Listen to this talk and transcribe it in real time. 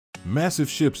Massive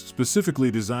ships specifically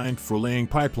designed for laying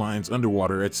pipelines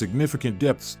underwater at significant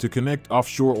depths to connect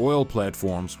offshore oil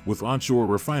platforms with onshore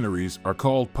refineries are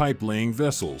called pipe-laying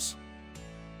vessels.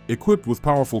 Equipped with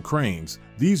powerful cranes,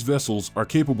 these vessels are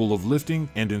capable of lifting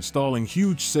and installing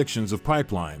huge sections of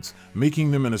pipelines, making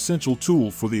them an essential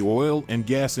tool for the oil and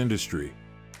gas industry.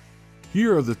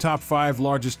 Here are the top 5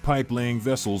 largest pipe-laying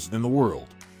vessels in the world.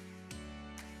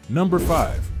 Number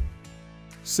 5.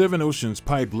 Seven Oceans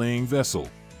Pipe-Laying Vessel.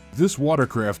 This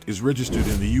watercraft is registered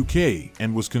in the UK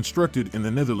and was constructed in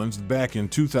the Netherlands back in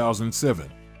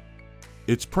 2007.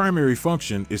 Its primary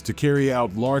function is to carry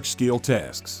out large-scale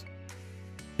tasks.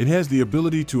 It has the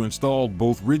ability to install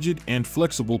both rigid and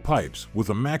flexible pipes with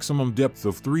a maximum depth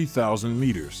of 3,000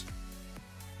 meters.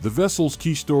 The vessel's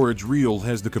key storage reel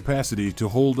has the capacity to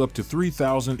hold up to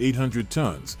 3,800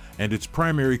 tons, and its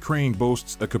primary crane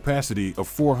boasts a capacity of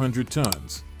 400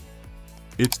 tons.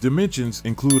 Its dimensions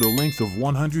include a length of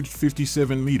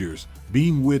 157 meters,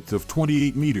 beam width of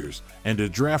 28 meters, and a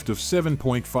draft of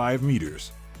 7.5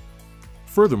 meters.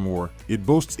 Furthermore, it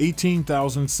boasts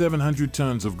 18,700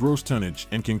 tons of gross tonnage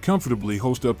and can comfortably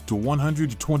host up to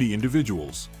 120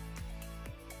 individuals.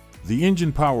 The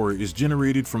engine power is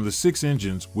generated from the 6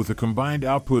 engines with a combined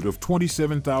output of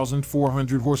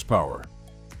 27,400 horsepower.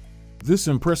 This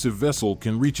impressive vessel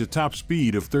can reach a top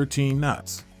speed of 13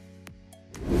 knots.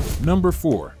 Number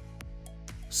 4.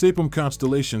 Sapum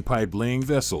Constellation Pipe-Laying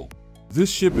Vessel. This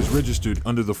ship is registered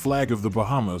under the flag of the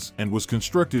Bahamas and was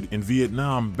constructed in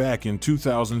Vietnam back in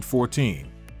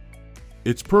 2014.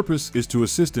 Its purpose is to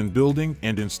assist in building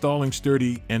and installing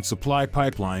sturdy and supply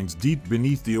pipelines deep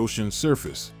beneath the ocean's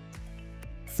surface.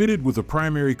 Fitted with a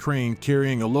primary crane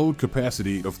carrying a load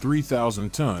capacity of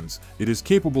 3,000 tons, it is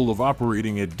capable of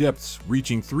operating at depths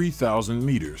reaching 3,000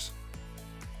 meters.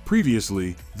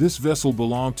 Previously, this vessel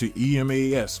belonged to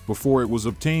EMAS before it was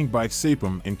obtained by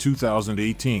Sapum in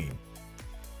 2018.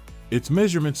 Its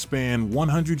measurements span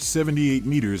 178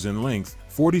 meters in length,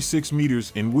 46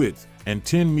 meters in width, and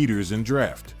 10 meters in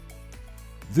draft.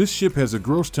 This ship has a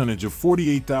gross tonnage of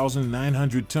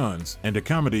 48,900 tons and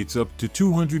accommodates up to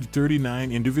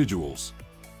 239 individuals.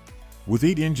 With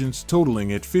 8 engines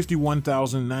totaling at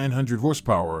 51,900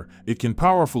 horsepower, it can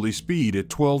powerfully speed at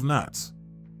 12 knots.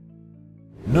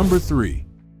 Number 3.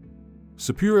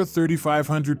 Sapura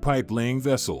 3500 Pipe-Laying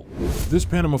Vessel. This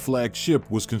Panama flag ship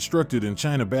was constructed in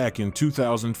China back in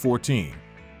 2014.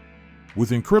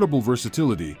 With incredible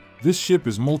versatility, this ship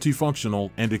is multifunctional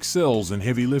and excels in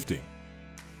heavy lifting.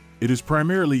 It is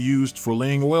primarily used for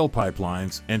laying oil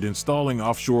pipelines and installing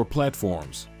offshore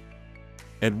platforms.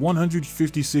 At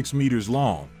 156 meters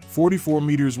long, 44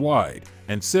 meters wide,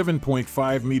 and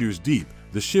 7.5 meters deep,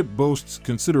 the ship boasts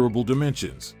considerable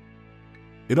dimensions.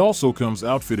 It also comes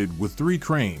outfitted with 3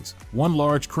 cranes, one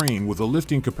large crane with a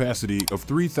lifting capacity of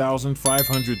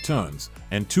 3,500 tons,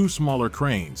 and 2 smaller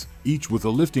cranes, each with a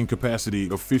lifting capacity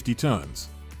of 50 tons.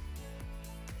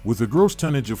 With a gross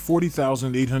tonnage of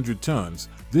 40,800 tons,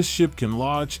 this ship can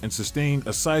lodge and sustain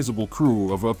a sizable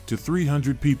crew of up to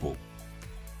 300 people.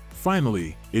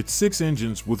 Finally, its 6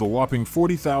 engines with a whopping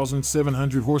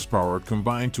 40,700 horsepower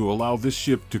combine to allow this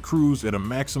ship to cruise at a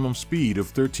maximum speed of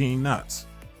 13 knots.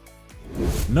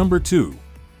 Number 2.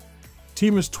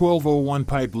 Timas 1201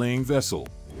 Pipe-Laying Vessel.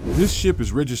 This ship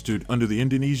is registered under the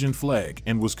Indonesian flag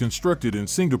and was constructed in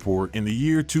Singapore in the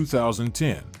year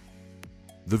 2010.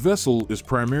 The vessel is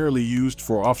primarily used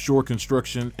for offshore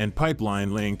construction and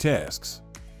pipeline laying tasks.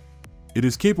 It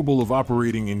is capable of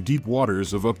operating in deep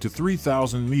waters of up to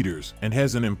 3,000 meters and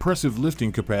has an impressive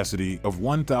lifting capacity of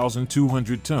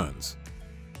 1,200 tons.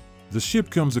 The ship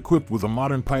comes equipped with a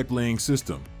modern pipe-laying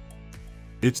system.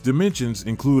 Its dimensions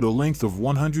include a length of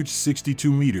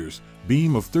 162 meters,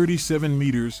 beam of 37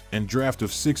 meters, and draft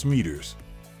of 6 meters.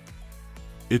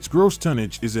 Its gross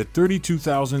tonnage is at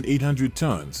 32,800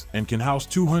 tons and can house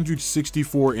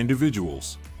 264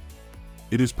 individuals.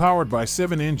 It is powered by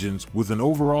 7 engines with an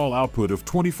overall output of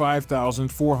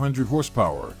 25,400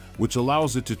 horsepower, which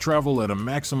allows it to travel at a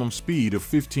maximum speed of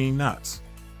 15 knots.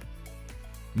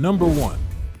 Number 1.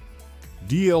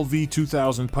 DLV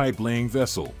 2000 Pipe-Laying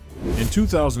Vessel. In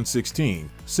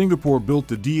 2016, Singapore built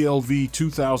the DLV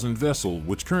 2000 vessel,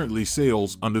 which currently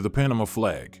sails under the Panama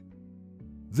flag.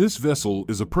 This vessel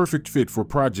is a perfect fit for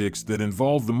projects that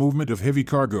involve the movement of heavy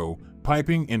cargo,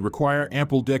 piping, and require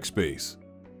ample deck space.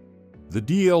 The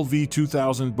DLV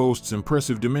 2000 boasts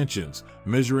impressive dimensions,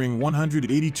 measuring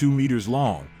 182 meters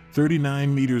long,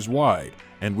 39 meters wide,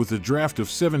 and with a draft of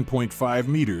 7.5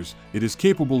 meters, it is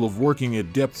capable of working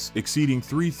at depths exceeding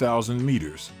 3,000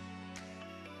 meters.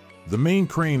 The main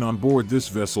crane on board this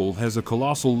vessel has a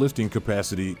colossal lifting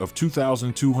capacity of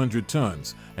 2,200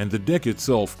 tons, and the deck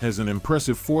itself has an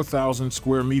impressive 4,000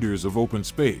 square meters of open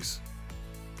space.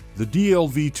 The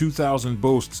DLV 2000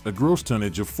 boasts a gross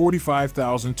tonnage of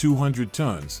 45,200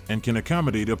 tons and can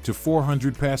accommodate up to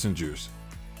 400 passengers.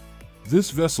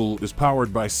 This vessel is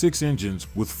powered by 6 engines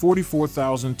with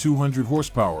 44,200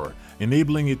 horsepower,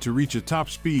 enabling it to reach a top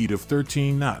speed of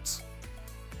 13 knots.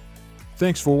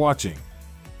 Thanks for watching.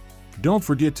 Don't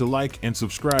forget to like and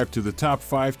subscribe to the Top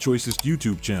 5 Choicest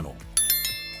YouTube channel.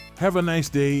 Have a nice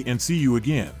day and see you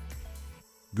again.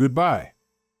 Goodbye.